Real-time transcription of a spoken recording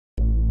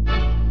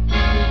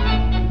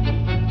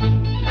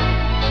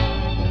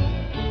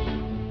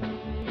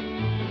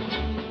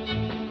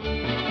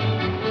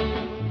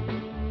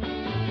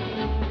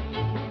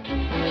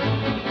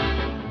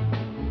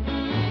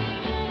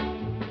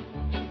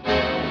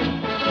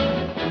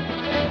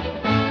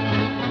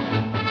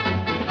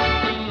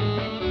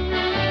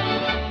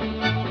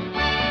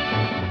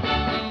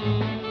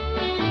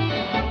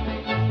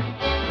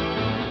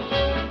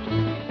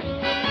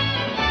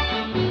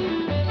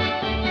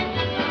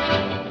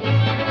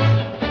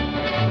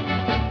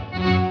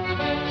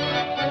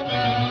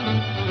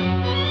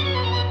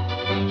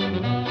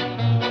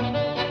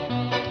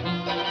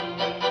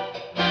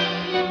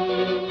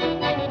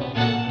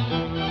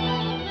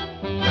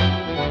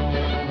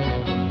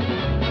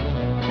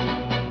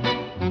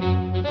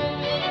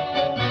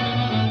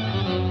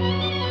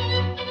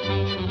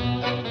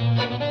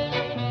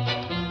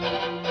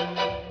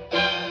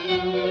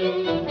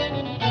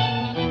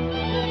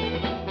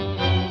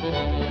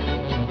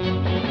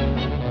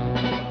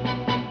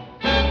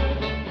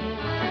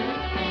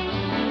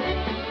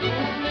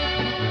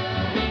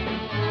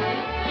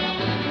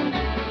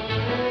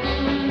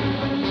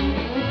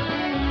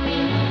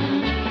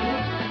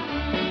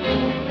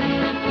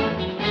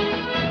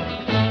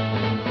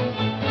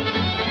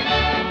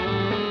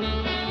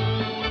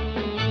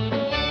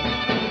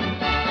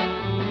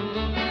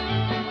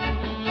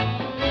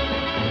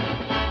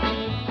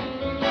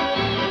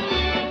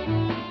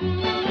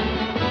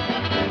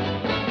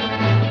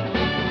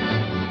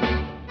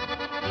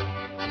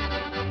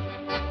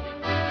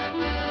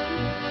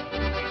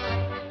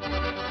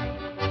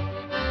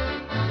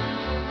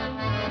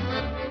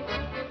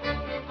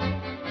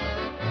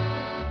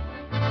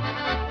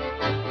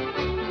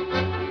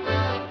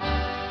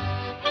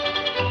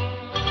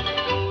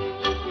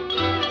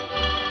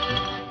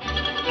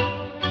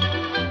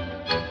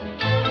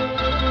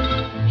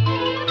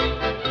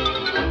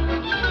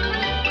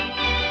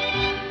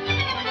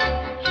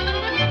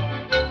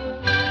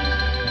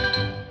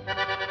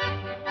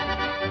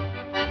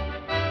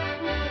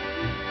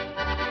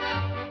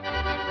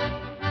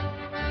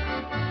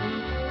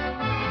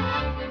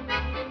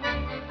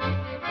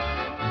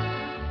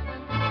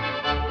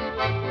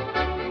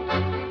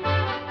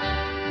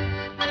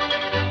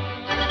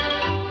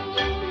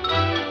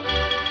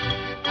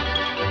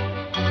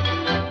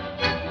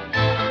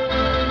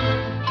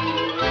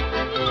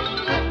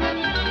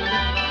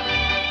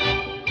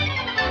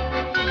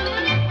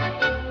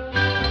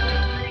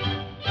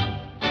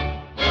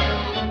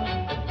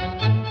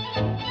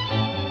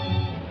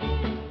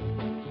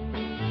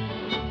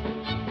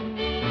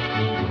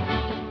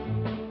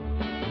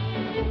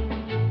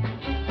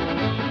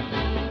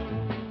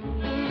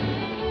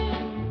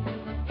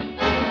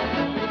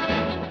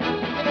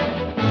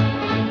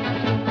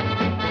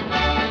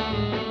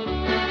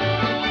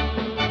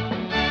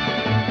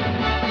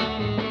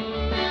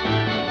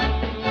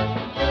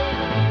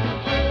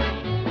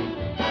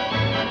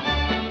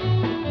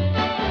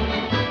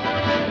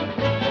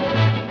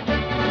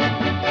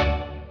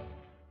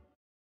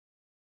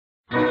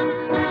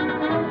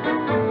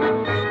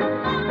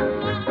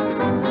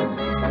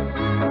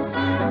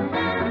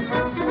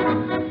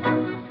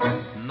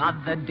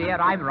Mother dear,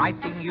 I'm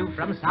writing you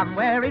from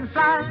somewhere in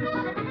France,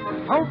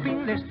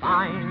 hoping this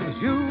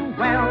finds you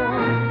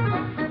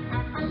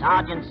well.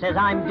 Sergeant says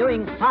I'm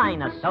doing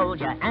fine, a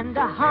soldier and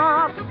a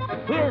half.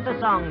 Here's a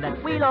song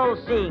that we'll all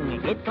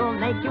sing, it'll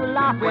make you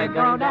laugh. We're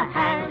gonna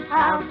hang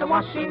out the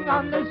washing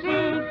on the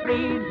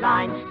Siegfried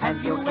line.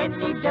 Have you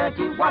any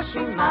dirty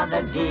washing,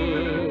 Mother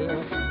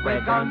dear?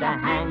 We're gonna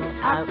hang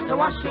out the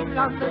washing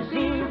on the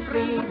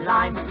Siegfried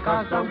line,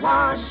 'cause the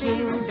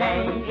washing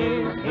day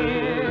is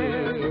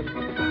here.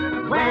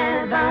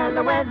 Whether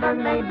the weather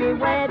may be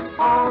wet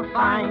or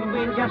fine,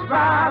 we'll just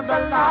rub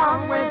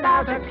along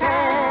without a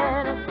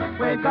care.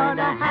 We're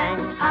gonna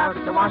hang out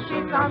the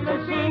washing on the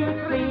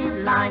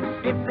Siegfried line,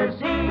 if the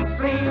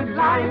Siegfried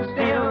line's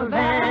still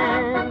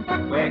there.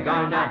 We're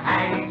gonna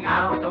hang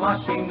out the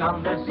washing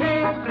on the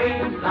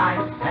Siegfried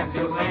line. Have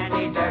you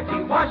any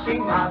dirty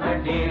washing, Mother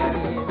dear?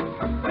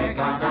 We're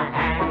gonna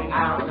hang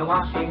out the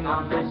washing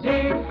on the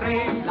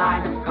Siegfried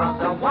line, 'cause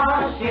the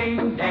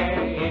washing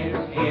day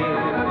is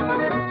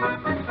here.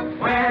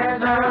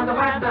 Whether the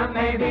weather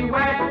may be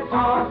wet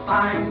or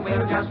fine,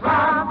 we'll just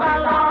rub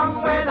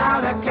along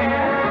without a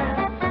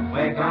care.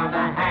 We're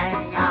gonna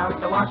hang out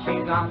the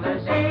washing on the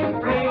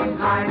Siegfried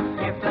line,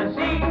 if the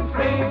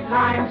Siegfried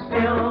line's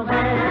still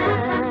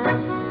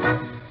there.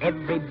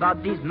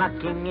 Everybody's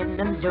mucking in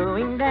and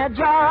doing their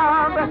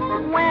job,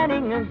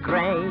 wearing a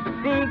great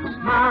big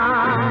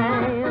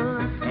smile.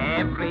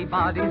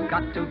 Everybody's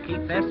got to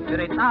keep their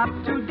spirits up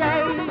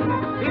today.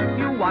 If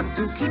you want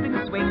to keep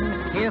in swing,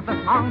 here's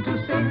the song to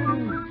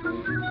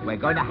sing. We're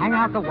going to hang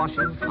out the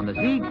washing on the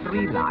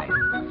Siegfried line.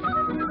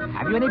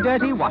 Have you any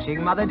dirty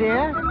washing, Mother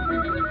dear?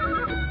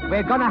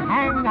 We're going to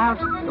hang out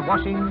the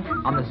washing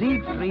on the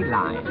Siegfried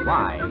line.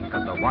 Why?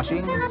 'Cause the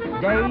washing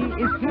day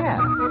is here.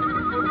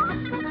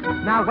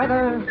 Now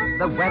whether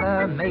the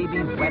weather may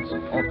be wet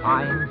or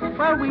fine,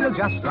 well, we'll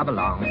just rub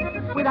along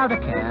without a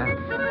care.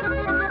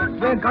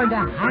 We're going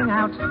to hang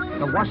out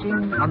the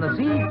washing on the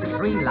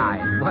Siegfried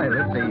line. Well,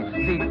 if the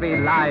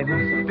Siegfried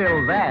line's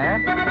still there.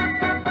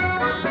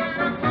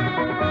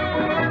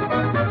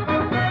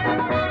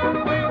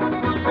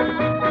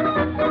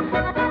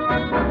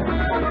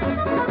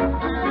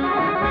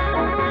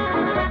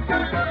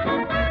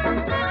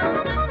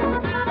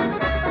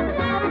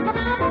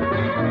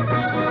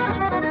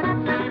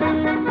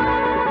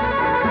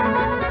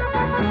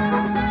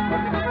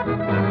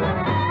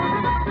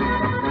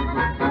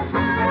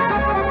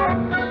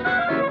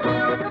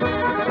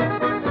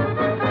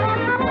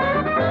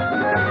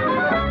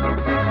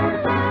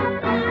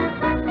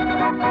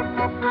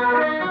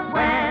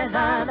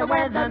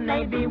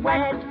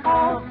 Wet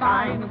or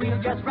fine,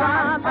 we'll just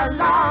rub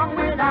along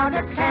without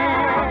a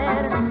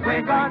care.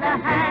 We're gonna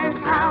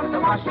hang out the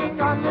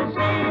washing on the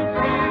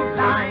Siegfried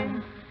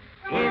line,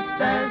 if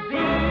the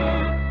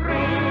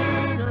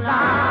Siegfried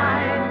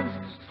line's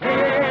still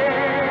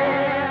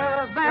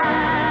there.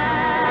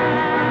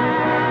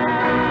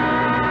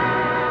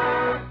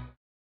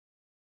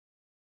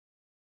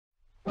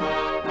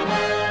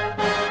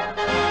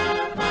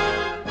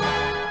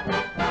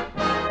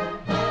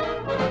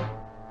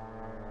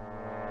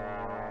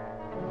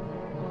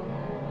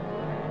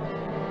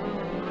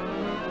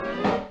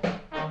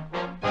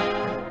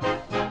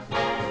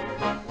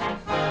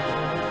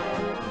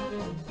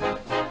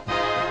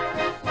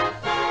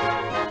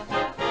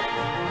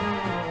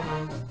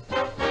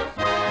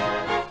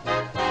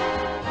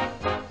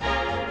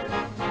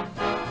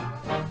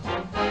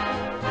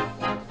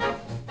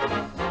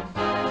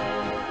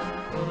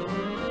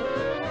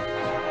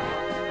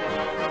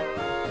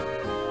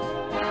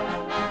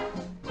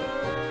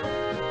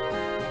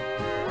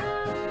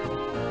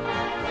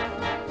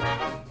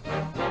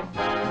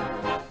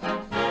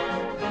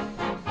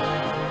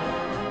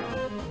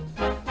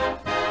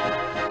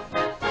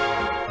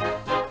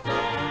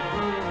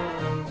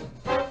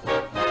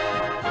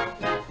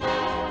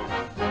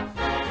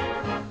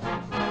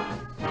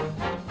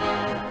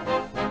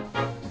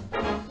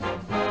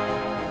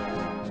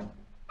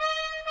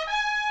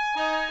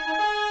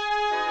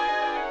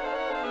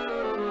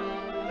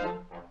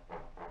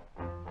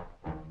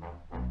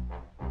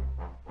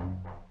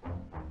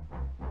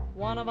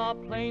 One of our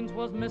planes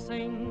was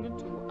missing,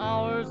 2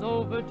 hours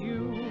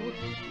overdue.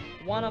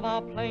 One of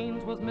our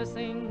planes was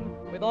missing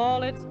with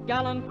all its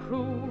gallant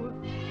crew.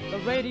 The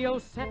radio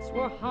sets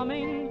were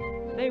humming,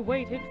 they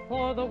waited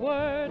for the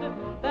word.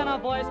 Then a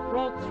voice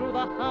broke through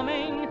the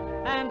humming,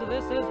 and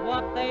this is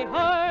what they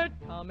heard.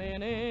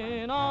 Coming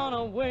in on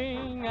a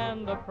wing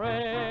and a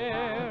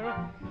prayer.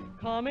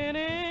 Coming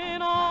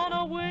in on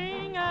a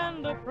wing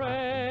and a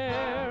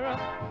prayer.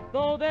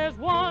 Though there's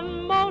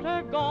one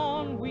motor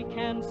gone, we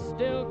can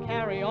still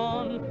carry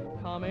on.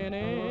 Coming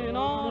in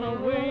on a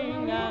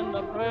wing and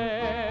a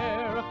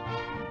prayer.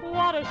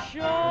 What a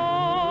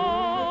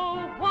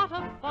show, what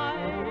a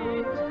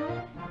fight.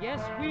 Yes,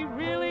 we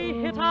really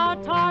hit our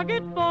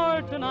target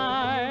for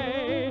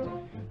tonight.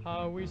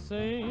 How we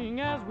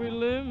sing as we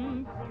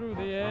limp through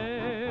the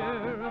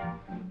air.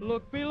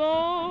 Look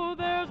below,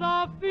 there's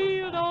our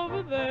field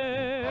over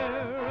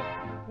there.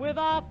 With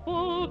our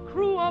full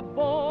crew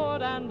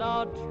aboard and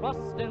our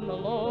trust in the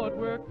Lord.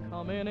 We're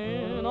coming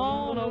in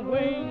on a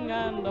wing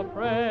and a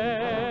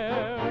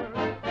prayer.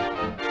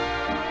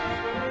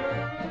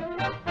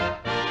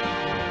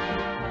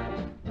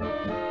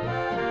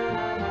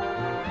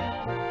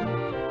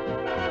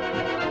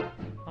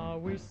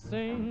 We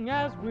sing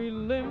as we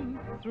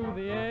limp through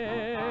the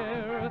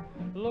air.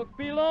 Look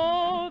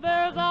below,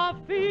 there's our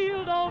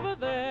field over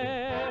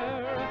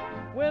there.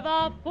 With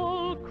our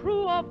full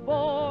crew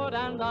aboard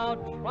and our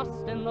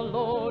trust in the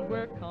Lord,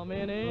 we're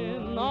coming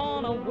in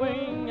on a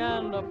wing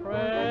and a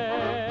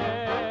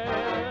prayer.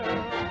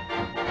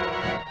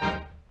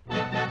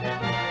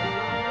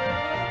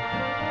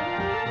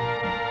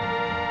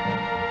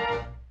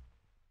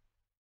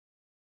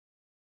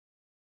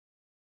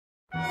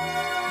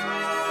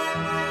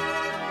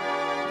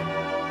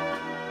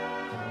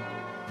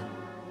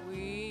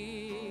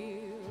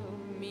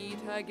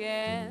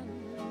 Again,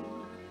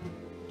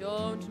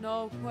 don't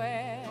know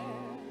where,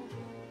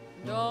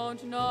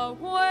 don't know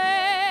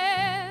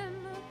when,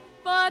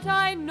 but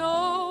I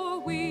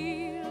know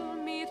we'll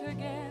meet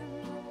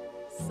again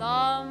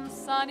some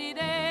sunny day.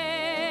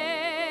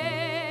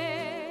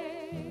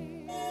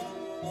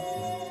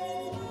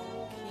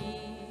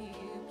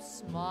 Keep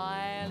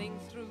smiling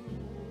through,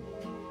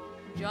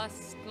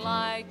 just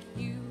like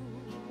you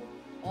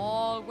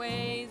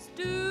always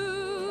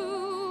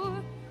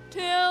do,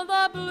 till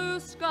the blue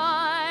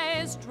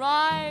skies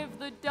drive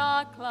the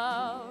dark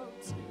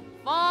clouds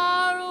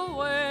far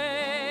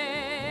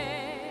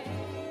away.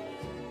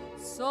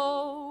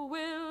 So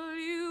will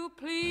you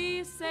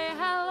please say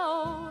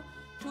hello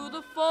to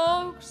the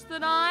folks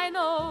that I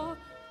know?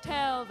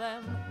 Tell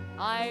them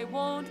I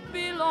won't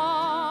be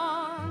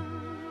long.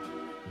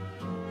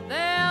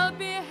 They'll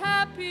be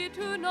happy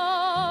to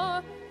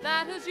know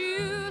that as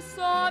you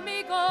saw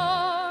me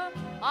go,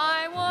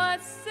 I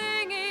was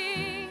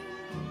singing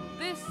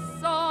this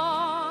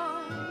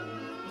song.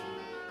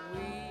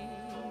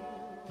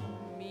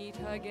 We'll meet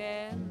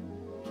again,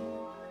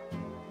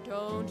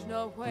 don't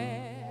know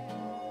where,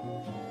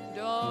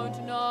 don't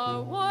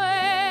know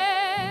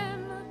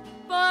when,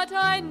 but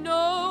I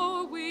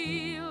know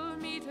we'll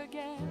meet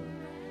again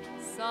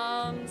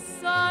some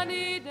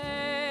sunny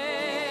day.